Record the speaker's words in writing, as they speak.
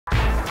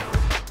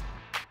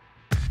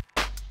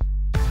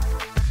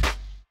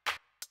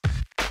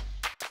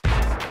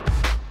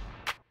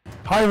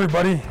Hi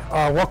everybody,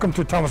 welcome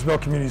to Thomas Bell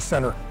Community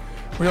Center.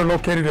 We are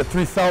located at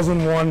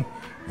 3001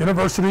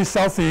 University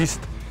Southeast.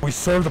 We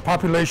serve the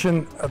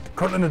population at the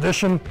Kirtland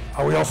Addition.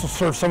 We also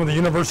serve some of the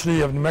University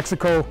of New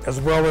Mexico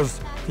as well as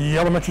the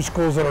elementary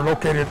schools that are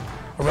located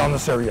around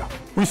this area.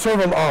 We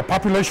serve a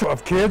population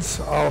of kids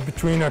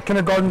between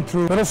kindergarten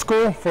through middle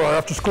school for our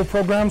after-school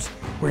programs.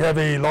 We have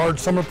a large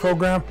summer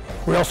program.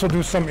 We also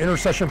do some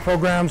inter-session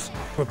programs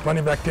with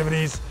plenty of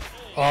activities,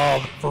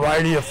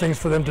 variety of things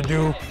for them to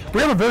do.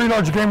 We have a very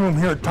large game room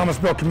here at Thomas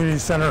Bell Community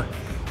Center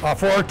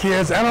for our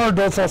kids, and our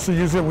adults also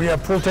use it. We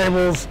have pool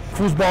tables,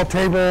 foosball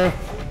table,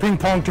 ping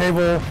pong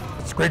table.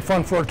 It's great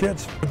fun for our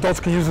kids. Adults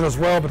can use it as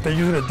well, but they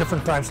use it at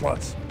different time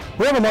slots.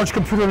 We have a large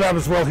computer lab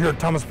as well here at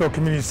Thomas Bell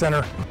Community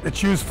Center.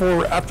 It's used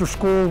for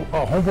after-school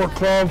homework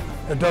club.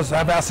 It does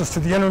have access to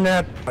the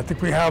internet. I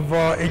think we have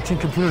 18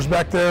 computers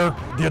back there.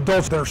 The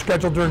adults that are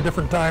scheduled during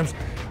different times,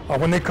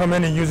 when they come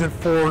in and use it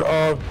for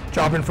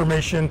job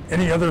information,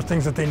 any other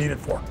things that they need it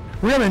for.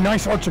 We have a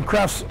nice arts and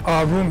crafts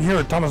room here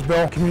at Thomas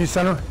Bell Community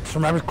Center.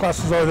 Ceramics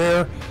classes are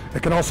there.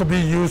 It can also be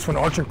used when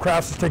arts and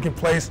crafts is taking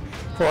place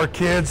for our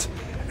kids.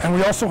 And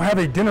we also have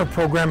a dinner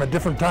program at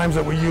different times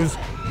that we use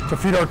to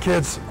feed our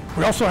kids.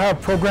 We also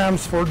have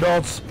programs for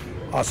adults,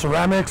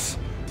 ceramics,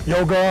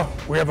 yoga.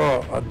 We have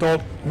an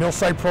adult meal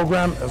site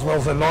program as well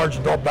as a large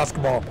adult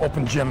basketball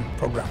open gym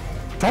program.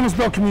 Thomas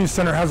Bell Community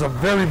Center has a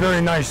very,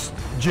 very nice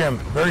gym,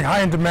 very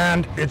high in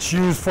demand. It's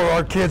used for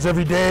our kids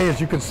every day. As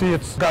you can see,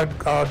 it's got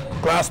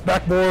glass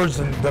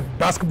backboards, and the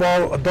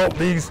basketball adult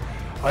leagues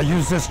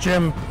use this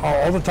gym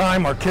all the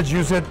time. Our kids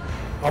use it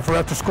for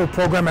after-school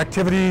program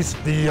activities.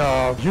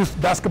 The youth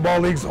basketball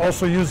leagues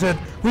also use it.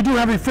 We do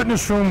have a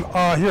fitness room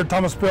here at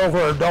Thomas Bell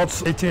where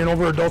adults, 18 and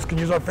over adults, can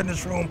use our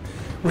fitness room.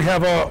 We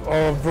have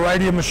a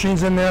variety of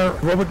machines in there,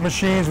 aerobic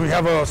machines. We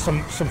have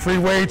some free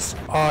weights.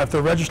 If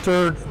they're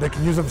registered, they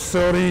can use the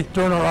facility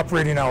during our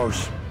operating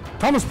hours.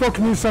 Thomas Bell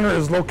Community Center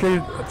is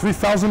located at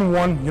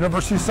 3001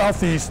 University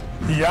Southeast.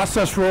 The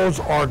access roads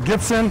are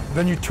Gibson,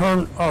 then you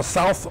turn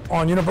south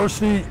on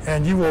University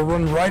and you will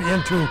run right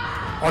into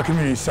our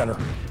community center.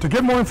 To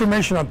get more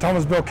information on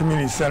Thomas Bell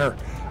Community Center,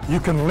 you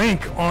can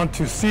link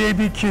onto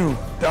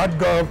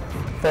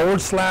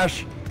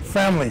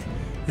cabq.gov/family.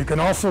 You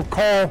can also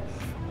call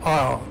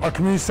our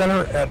community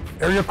center at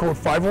area code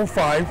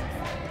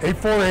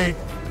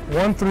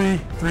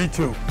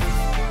 505-848-1332.